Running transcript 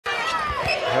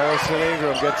Harrison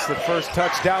Ingram gets the first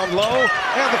touchdown low,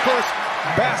 and the first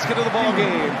basket of the ball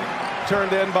game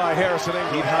turned in by Harrison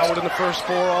Ingram. Beat Howard in the first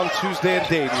 4 on Tuesday in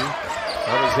Dayton.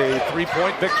 That was a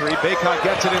 3-point victory. Bacot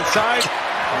gets it inside.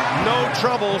 No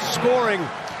trouble scoring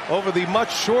over the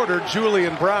much shorter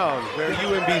Julian Brown, where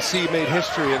UMBC made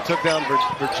history and took down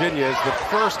Virginia as the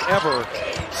first ever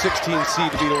 16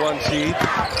 seed to be the 1 seed.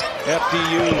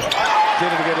 FDU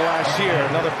did it again last year.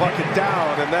 Another bucket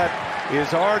down, and that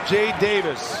is R.J.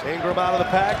 Davis. Ingram out of the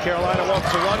pack. Carolina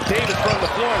wants to run. Davis from the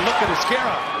floor. Look at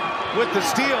Escara with the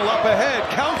steal up ahead.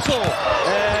 Council,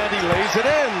 and he lays it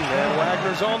in, and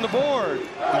Wagner's on the board.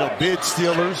 You know, bid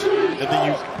stealers, and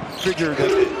then you figure that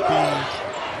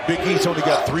the Big East only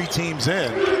got 3 teams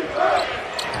in.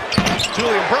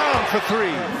 Julian Brown for 3.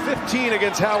 15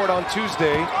 against Howard on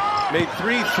Tuesday. Made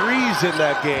 3 threes in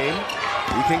that game.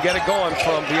 He can get it going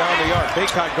from beyond the arc.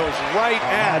 Bacot goes right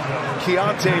at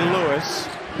Keontae Lewis.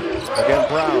 Again,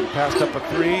 Brown passed up a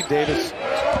 3. Davis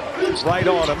right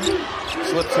on him.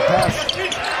 Slips the pass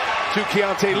to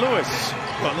Keontae Lewis.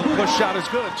 A little push shot is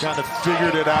good. Kind of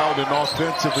figured it out and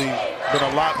offensively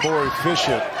been a lot more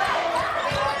efficient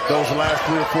those last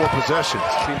 3 or 4 possessions.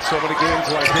 Seen so many games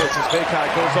like this as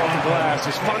Bacot goes off the glass,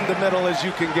 as fundamental as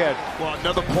you can get. Well,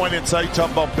 another point inside, you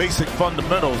talk about basic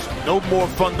fundamentals. No more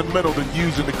fundamental than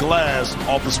using the glass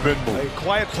off the spin move. A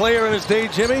quiet player in his day,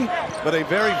 Jimmy, but a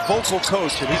very vocal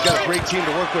coach, and he's got a great team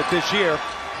to work with this year.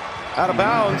 Out of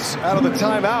bounds, out of the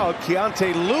timeout,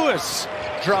 Keontae Lewis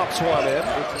drops one in.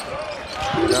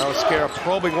 Now Escara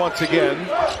probing once again.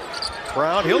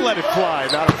 Brown, he'll let it fly.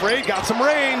 Not afraid, got some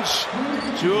range.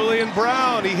 Julian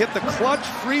Brown, he hit the clutch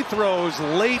free throws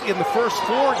late in the first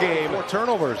 4 game. 4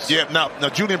 turnovers. Yeah, now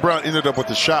Julian Brown ended up with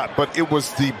the shot, but it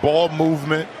was the ball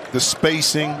movement, the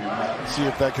spacing. Let's see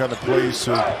if that kind of plays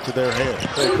to their hand.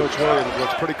 Hey, Coach Williams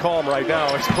looks pretty calm right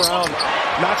now as Brown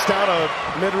knocks down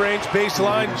a mid-range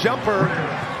baseline jumper.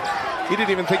 He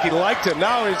didn't even think he liked him.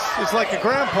 Now it's like a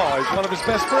grandpa. He's one of his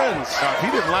best friends. If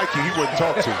he didn't like you, he wouldn't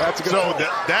talk to you. That's a good so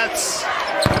that's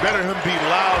better him be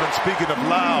loud. And speaking of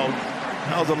loud,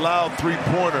 that was a loud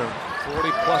 3-pointer.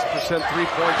 40+%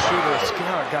 3-point shooter.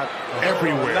 Escara got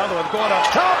everywhere. Another one going up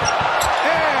top.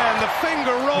 And the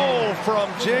finger roll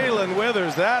from Jalen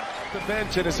Withers. That the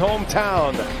bench in his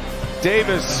hometown.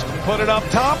 Davis put it up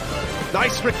top.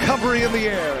 Nice recovery in the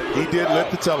air. He did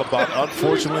let the tell about it,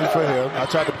 unfortunately for him. I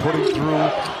tried to put him through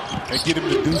and get him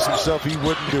to do some stuff he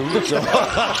wouldn't do. So.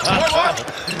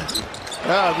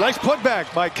 Nice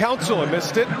putback by Council and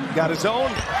missed it. Got his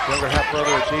own. Younger half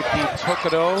brother of JP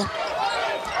Tokodo.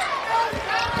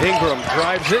 Ingram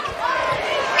drives it.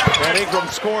 And Ingram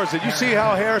scores it. You see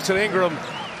how Harrison Ingram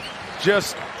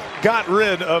just got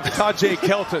rid of Tajay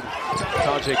Kelton.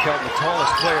 Tajay Kelton, the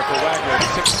tallest player for Wagner,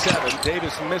 6'7".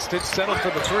 Davis missed it, settled for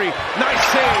the 3. Nice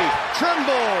save.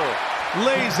 Trimble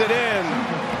lays it in.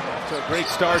 So a great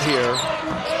start here.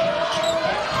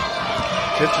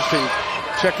 Interesting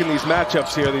checking these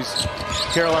matchups here. These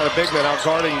Carolina big men out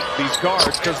guarding these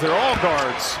guards because they're all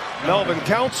guards. Melvin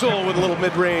Council with a little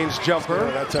mid-range jumper.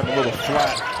 Yeah, that time a little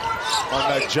flat on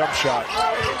that jump shot.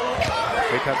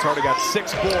 Bacot's already got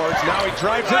 6 boards. Now he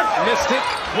drives it, missed it.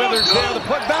 Withers there, the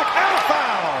putback, and a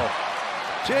foul.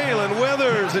 Jalen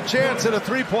Withers, a chance at a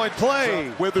 3-point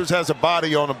play. Withers has a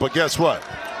body on him, but guess what?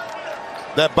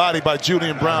 That body by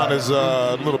Julian Brown is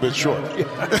a little bit short.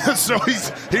 So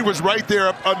he was right there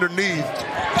up underneath.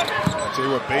 I'll tell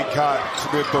you what,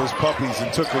 Bacot with those puppies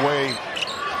and took away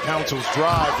Council's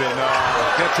drive and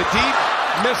gets it deep,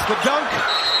 missed the dunk,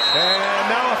 and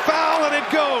now a foul, and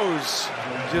it goes.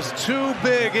 Just too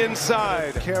big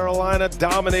inside. Carolina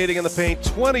dominating in the paint.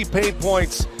 20 paint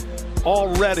points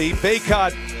already.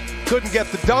 Bacot couldn't get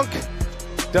the dunk.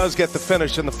 Does get the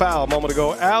finish and the foul a moment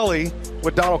ago. Alley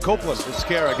with Donald Copeland.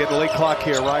 Escara getting a late clock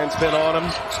here. Ryan's been on him.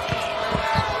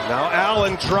 Now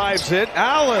Allen drives it.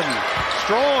 Allen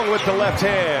strong with the left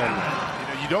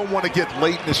hand. You don't want to get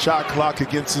late in the shot clock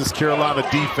against this Carolina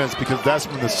defense because that's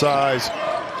when the size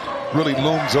really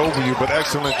looms over you, but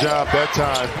excellent job that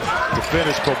time to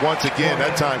finish. But once again,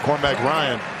 that time, Cormac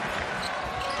Ryan.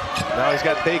 Now he's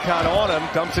got Bacot on him,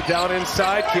 dumps it down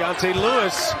inside. Keontae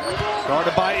Lewis,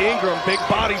 guarded by Ingram. Big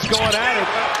bodies going at it.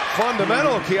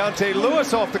 Fundamental, Keontae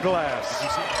Lewis off the glass.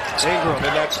 Ingram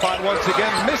in that spot once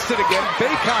again, missed it again.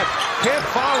 Bacot can't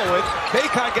follow it.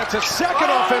 Bacot gets a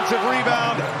second offensive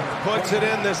rebound, puts it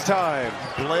in this time.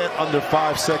 Bland under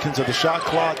 5 seconds of the shot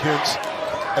clock, hence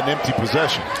an empty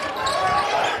possession.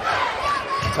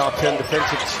 Top 10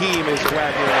 defensive team is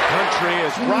Wagner in the country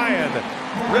as Ryan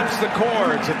rips the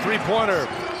cords. A 3-pointer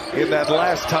in that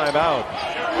last timeout.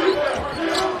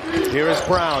 Here is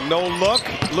Brown. No look.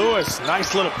 Lewis,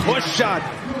 nice little push shot.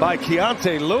 by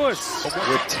Keontae Lewis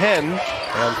with 10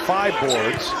 and 5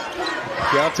 boards.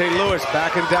 Keontae Lewis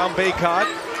backing down Bacot.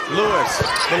 Lewis,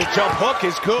 little jump hook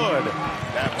is good.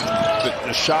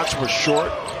 The shots were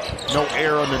short, no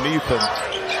air underneath them.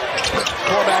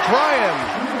 Cormac Ryan,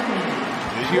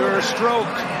 pure stroke.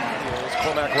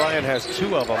 Cormac Ryan has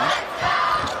 2 of them.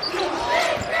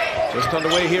 Just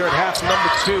underway here at half number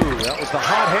 2. That was the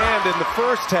hot hand in the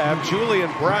first half.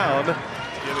 Julian Brown.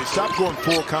 Yeah, they stopped going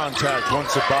full contact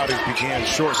once the bodies began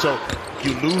short. So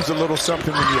you lose a little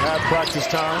something when you have practice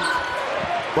time.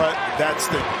 But that's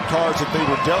the cards that they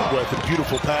were dealt with. A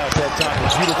beautiful pass that time. A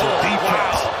beautiful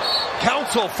defense. Wow.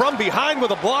 Council from behind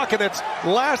with a block, and it's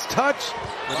last touch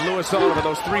with Lewis on with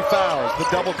those 3 fouls. The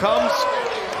double comes.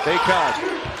 Bacot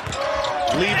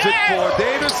leaves it for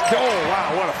Davis. Oh,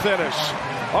 wow, what a finish.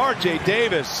 R.J.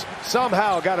 Davis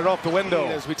somehow got it off the window.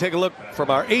 As we take a look from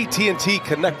our AT&T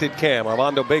connected cam,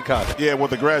 Armando Bacot. Yeah, well,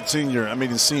 the grad senior, I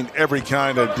mean, he's seen every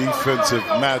kind of defensive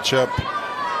matchup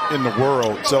in the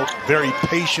world. So very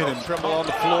patient. And Trimble on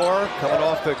the floor, coming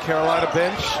off the Carolina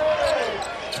bench.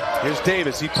 Here's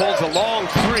Davis. He pulls a long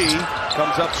 3,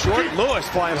 comes up short. Lewis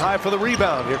flying high for the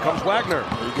rebound. Here comes Wagner.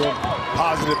 There you go.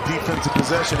 Positive defensive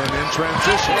possession and in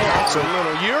transition. So a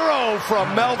little Euro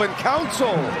from Melvin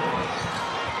Council.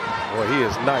 Boy, he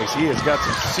is nice. He has got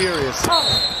some serious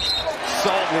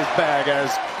salt in his bag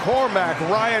as Cormac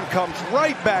Ryan comes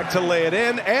right back to lay it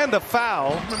in, and a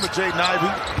foul. Remember Jaden Ivey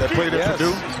that played at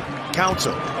Purdue?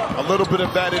 Council. A little bit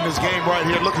of that in his game right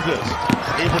here. Look at this.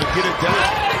 Able to get it down,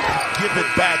 give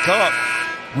it back up.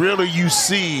 Really, you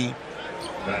see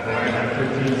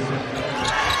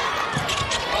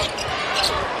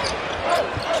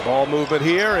ball movement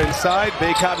here inside.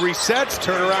 Bacot resets.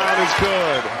 Turnaround is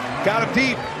good. Got it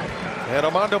deep. And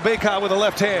Armando Bacot with a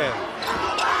left hand.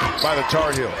 By the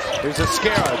Tar Heels. Here's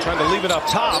Escara trying to leave it up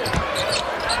top.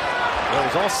 It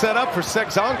was all set up for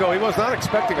Sexongo. He was not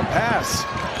expecting a pass.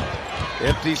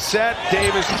 Empty set.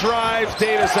 Davis drives.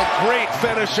 Davis, a great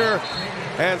finisher,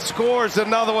 and scores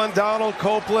another one. Donald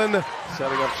Copeland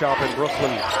setting up shop in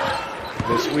Brooklyn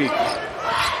this week.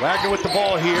 Wagner with the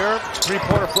ball here.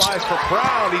 3-pointer flies for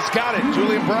Brown. He's got it.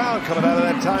 Julian Brown coming out of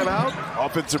that timeout.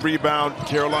 Offensive rebound.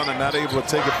 Carolina not able to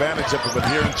take advantage of it, but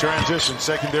here in transition,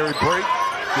 secondary break.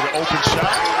 Get an open shot.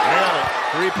 Yeah.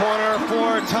 3-pointer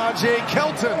for Tajay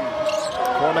Kelton.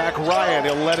 Cormac Ryan,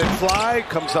 he'll let it fly.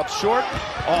 Comes up short.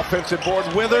 Offensive board,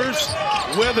 Withers.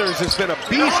 Withers has been a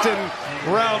beast in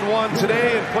round 1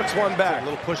 today and puts one back. A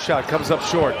little push shot comes up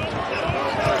short.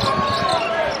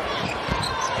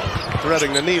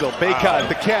 Threading the needle. Bacot,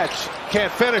 the catch.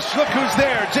 Can't finish. Look who's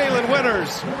there. Jalen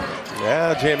Winters.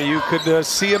 Yeah, Jamie, you could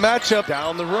see a matchup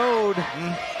down the road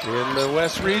in the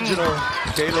West Regional.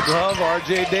 Caleb Love,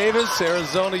 R.J. Davis,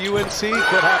 Arizona UNC.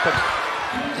 Could happen.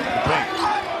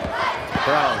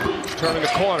 Brown turning the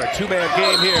corner. 2-man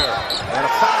game here. And a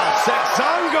foul.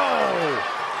 Sexongo.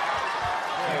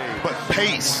 But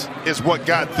pace is what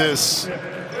got this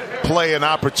play an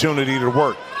opportunity to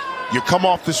work. You come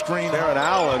off the screen. Aaron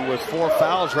Allen with 4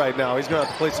 fouls right now. He's going to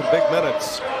have to play some big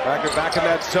minutes. Back in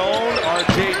that zone.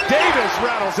 R.J. Davis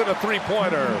rattles in a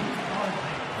 3-pointer.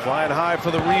 Flying high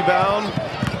for the rebound.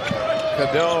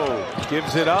 Cadeau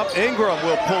gives it up. Ingram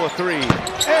will pull a 3.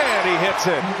 And he hits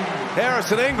it.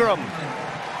 Harrison Ingram,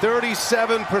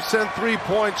 37%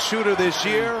 3-point shooter this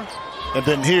year. And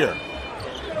then here,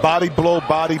 body blow,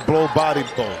 body blow, body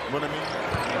blow. You know what I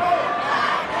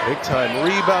mean? Big time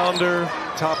rebounder.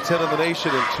 Top 10 in the nation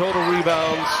in total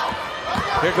rebounds.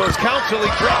 Here goes Council.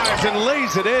 He drives and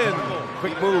lays it in.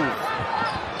 Quick move.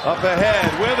 Up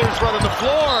ahead. Withers running the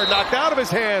floor. Knocked out of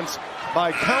his hands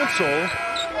by Council.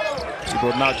 He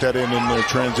will knock that in the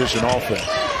transition offense.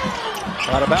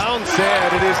 Out of bounds,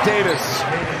 and it is Davis.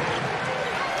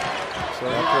 So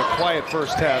after a quiet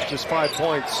first half, just 5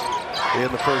 points in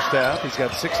the first half. He's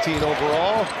got 16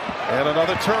 overall. And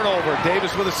another turnover.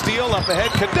 Davis with a steal. Up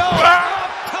ahead. Cadeau.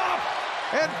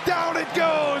 And down it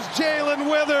goes,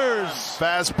 Jalen Withers.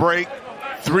 Fast break,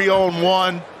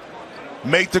 3-on-1.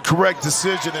 Make the correct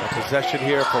decision. Possession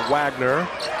here for Wagner.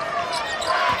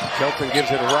 Kelton gives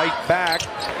it right back.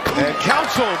 And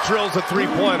Council drills a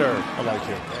 3-pointer. I like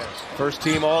him. First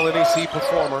team All-NEC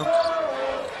performer.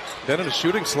 Been in a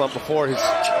shooting slump before his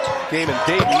game in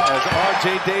Dayton as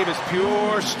R.J. Davis,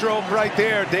 pure stroke right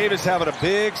there. Davis having a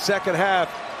big second half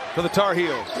for the Tar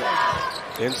Heels.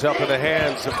 Ends up in the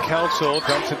hands of Council,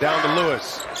 dumps it down to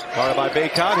Lewis. Guarded by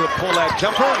Bacot, he'll pull that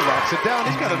jumper, knocks it down.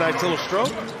 He's got a nice little stroke.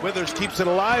 Withers keeps it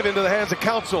alive into the hands of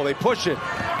Council. They push it.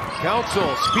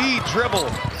 Council, speed dribble.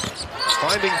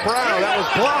 Finding Brown, that was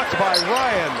blocked by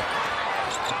Ryan.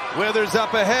 Withers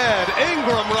up ahead.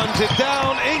 Ingram runs it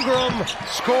down. Ingram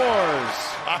scores.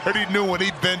 I heard he knew when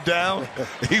he bent down,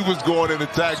 he was going in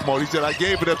attack mode. He said, I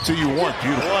gave it up to you once.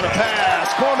 Beautiful. What a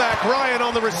pass. Cormac Ryan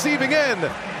on the receiving end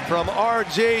from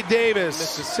R.J. Davis.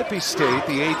 Mississippi State,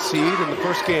 the 8th seed in the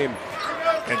first game.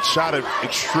 And shot it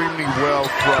extremely well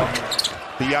from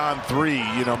beyond 3.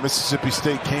 You know, Mississippi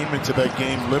State came into that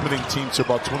game limiting teams to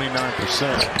about 29%.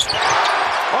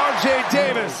 R.J.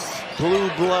 Davis. Blue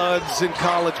bloods in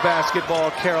college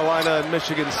basketball, Carolina and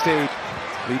Michigan State.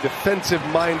 The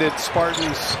defensive-minded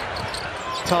Spartans.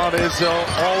 Tom Izzo,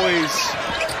 always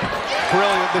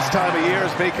brilliant this time of year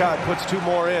as Bacot puts 2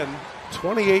 more in.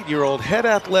 28-year-old head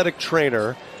athletic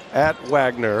trainer at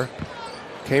Wagner.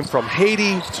 Came from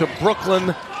Haiti to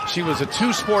Brooklyn. She was a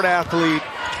 2-sport athlete.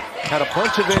 Had a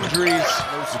bunch of injuries.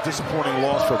 It was a disappointing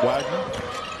loss for Wagner.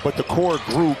 But the core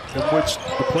group in which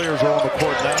the players are on the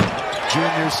court now,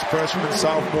 juniors, freshmen,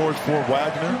 sophomores for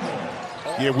Wagner,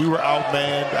 yeah, we were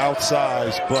outmanned,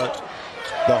 outsized, but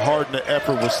the heart and the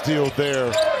effort was still there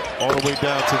all the way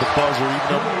down to the buzzer. Even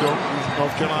though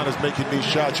North Carolina's making these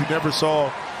shots, you never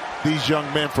saw these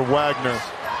young men for Wagner.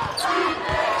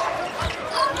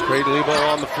 Great Lebo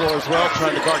on the floor as well,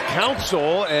 trying to guard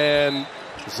Council, and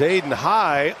Zayden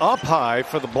up high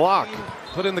for the block.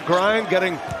 Put in the grind,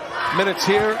 getting minutes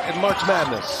here in March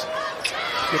Madness.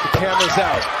 Get the cameras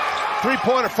out.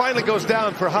 3-pointer finally goes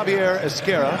down for Javier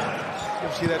Esquerra. You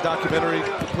see that documentary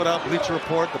put out, Bleacher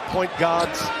Report, the point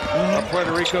gods of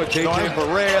Puerto Rico, J.J.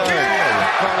 Barea and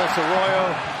Carlos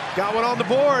Arroyo. Got one on the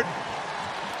board.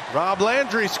 Rob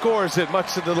Landry scores it,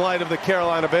 much to the delight of the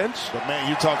Carolina bench. But man,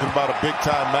 you're talking about a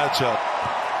big-time matchup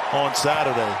on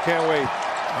Saturday. Can't wait.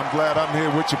 I'm glad I'm here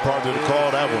with you, partner, to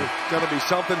call that one. It's going to be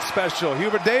something special.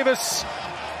 Hubert Davis,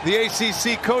 the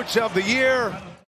ACC Coach of the Year.